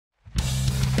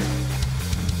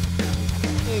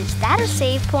Is that a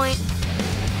save point?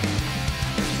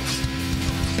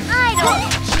 I don't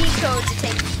need cheat code to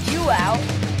take you out.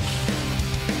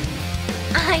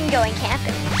 I'm going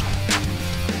camping.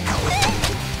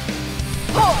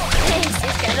 This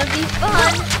is gonna be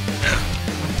fun.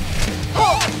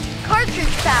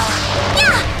 Cartridge power.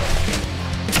 Yeah!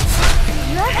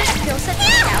 You have the skill set to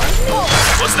challenge me?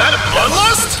 Was that a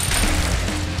bloodlust?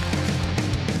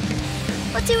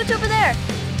 Let's see what's over there.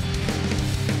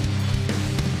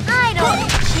 I don't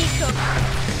need cheat code.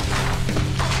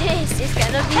 This is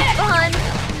gonna be fun.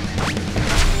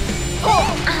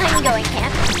 I'm going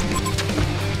camping.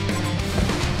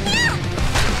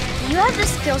 You have the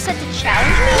skill set to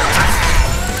challenge me?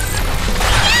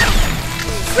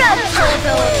 Radical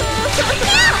ability.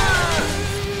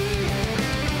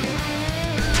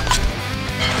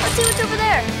 Let's see what's over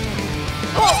there.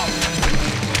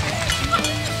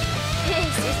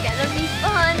 This is gonna be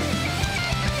fun.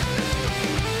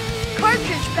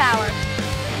 Cartridge power.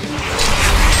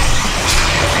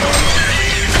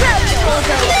 Radical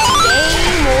ability.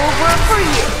 Game over for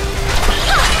you.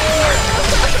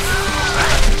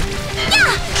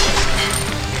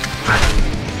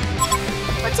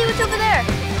 Let's see what's over there.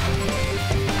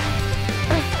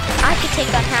 I could take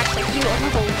on hacks like you at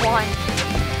level 1.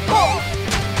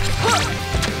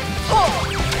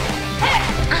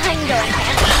 I'm going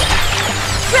camping.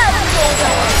 Radical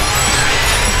ability.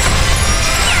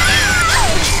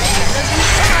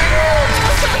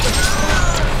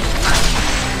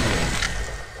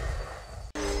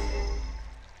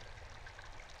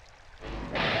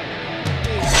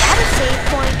 Is that a save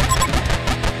point?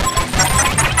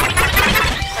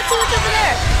 Let's see what's over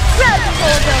there. Radical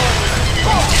ability.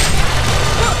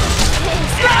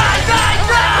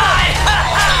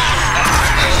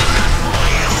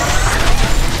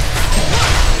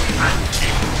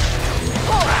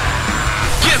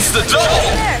 Gets the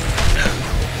double!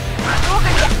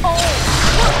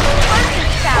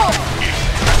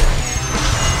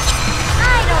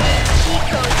 I don't need cheat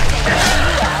codes to take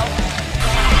you out.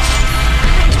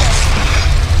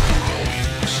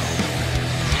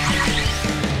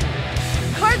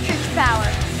 Cartridge power.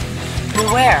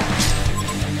 Beware.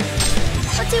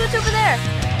 Let's see what's over there.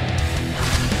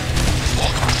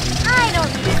 I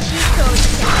don't need cheat codes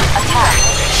to take you out. Attack.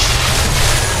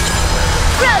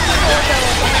 Radical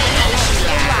ability.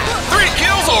 3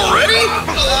 kills already?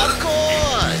 Of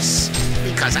course!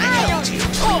 Because I I don't helped need you.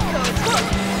 cheat codes to take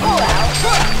you out.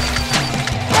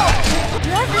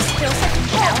 You have the skill set to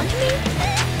challenge me?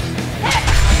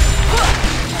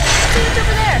 Let's see what's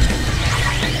over there.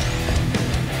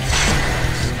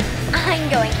 I'm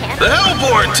going camping. The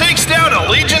Hellboard takes down a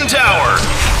Legion Tower.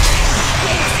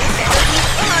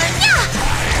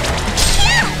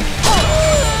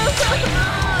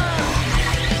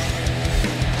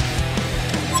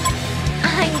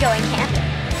 I'm going camping.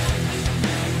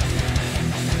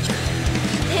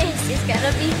 This is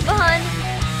gonna be fun.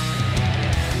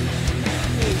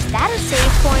 Is that a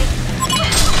save point?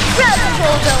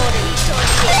 Radical ability.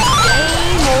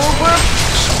 Game over.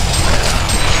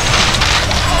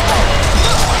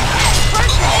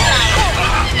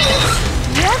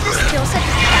 You have the skill set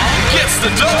to challenge. Gets the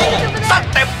double. ซัด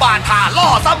เต็มบาทาล่อ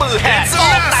ซะมือแหก It's a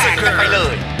ก็แตกกัน massacre. ไปเล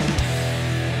ย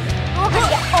We're gonna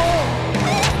get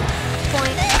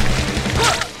point.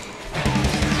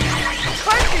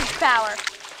 Cartridge power.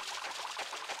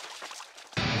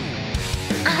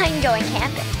 I'm going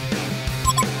camping.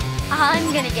 I'm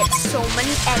gonna get so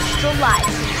many extra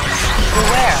lives.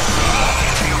 Beware.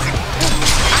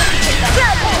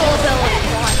 Radical ability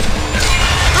one.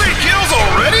 3 kills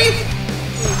already?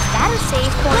 Is that a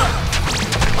save point?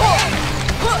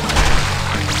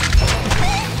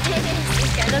 This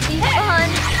is gonna be fun.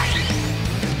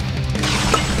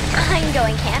 I'm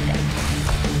going camping.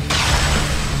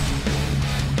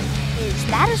 Is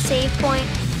that a save point?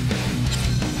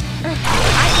 I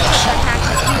can push on hacks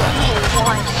like you at level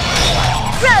 1.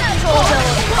 Radical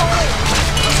ability.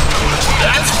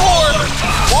 That's 4.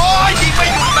 โอ้ยยิงไม่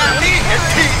หยุดแบบนี้เห็น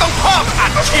ทีต้องเพิ่มอั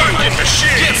ดฉีด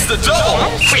Gets the double.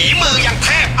 ฝีมืออย่างเท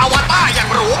พอวตารอย่าง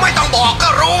หรูไม่ต้องบอกก็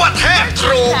รู้ว่าเทพท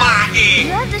รูมาเอง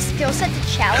You have the skill set to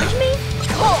challenge me?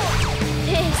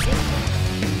 This is...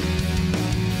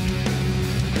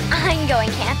 I'm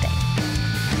going camping.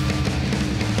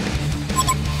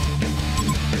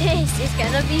 This is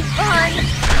gonna be fun.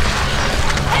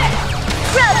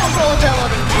 Radical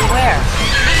ability. Beware.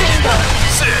 I'm going.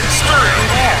 6, 3.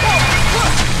 Beware.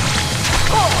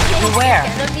 This Beware.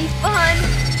 is gonna be fun.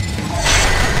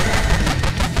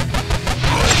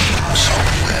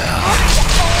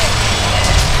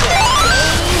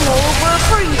 Game over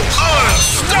for you.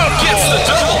 Unstoppable. Gets the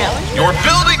double. Your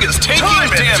building thing is taking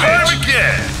damage. Time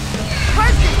again.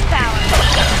 Cartridge power.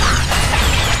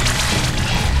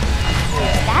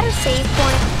 Is that a save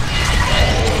point?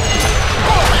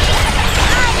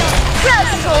 Crowd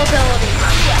control ability.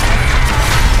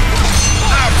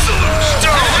 Absolute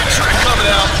star. Trick coming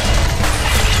out.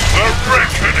 The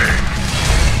reckoning.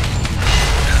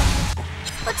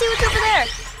 Let's see what's over there.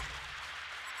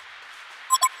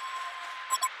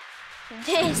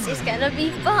 This is gonna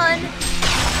be fun.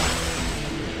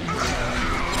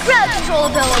 Crowd control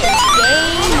ability.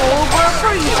 Game over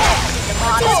for you.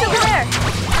 Let's see what's over there.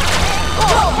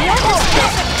 You have this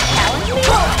challenge me?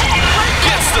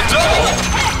 Gets the double.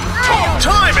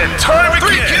 Time and time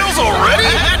again. 3 kills already?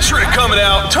 That trick coming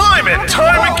out. Time and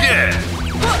time again.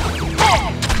 Let's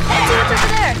see what's over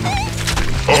there.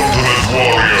 Ultimate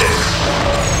Warrior.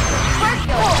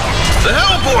 The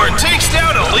Hellborn takes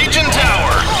down a Legion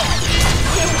tower.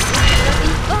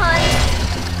 Fun.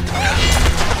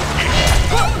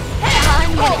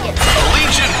 I'm gonna get A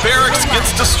Legion barracks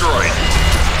gets destroyed.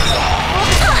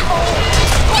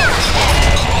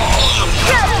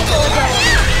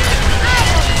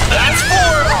 That's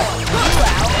 4.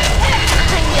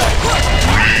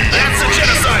 That's a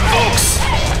genocide, folks.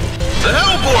 The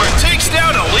Hellborn takes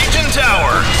down a Legion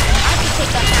tower.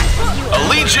 A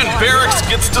Legion barracks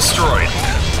gets destroyed.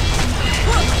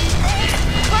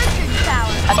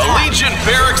 A Legion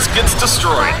barracks gets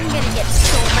destroyed. I'm gonna get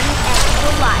so many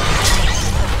extra lives.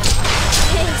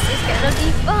 This is gonna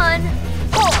be fun.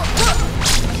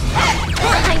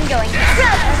 I'm going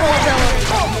crowd control ability.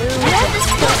 You have this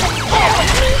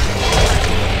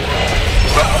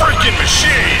The freaking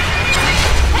machine.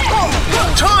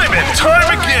 Time and time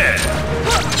again.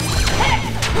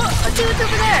 Let's see what's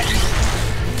over there.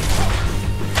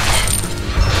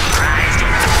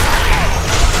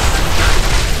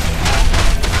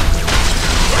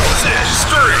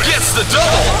 Stir gets the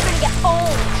double.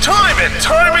 Time and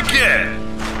time again.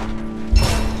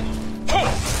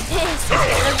 This is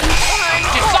gonna be fun.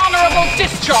 Dishonorable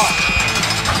discharge!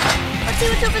 Let's see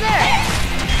what's over there.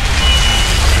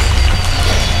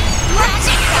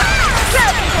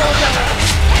 Crowd control ability.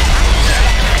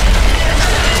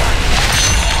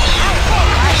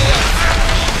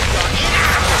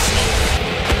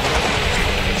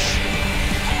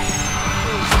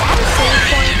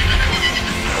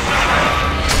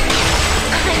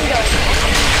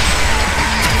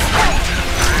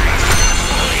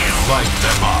 Light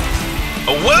them up. A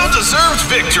well-deserved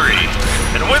victory.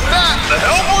 And with that, the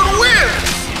Hellborn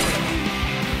wins.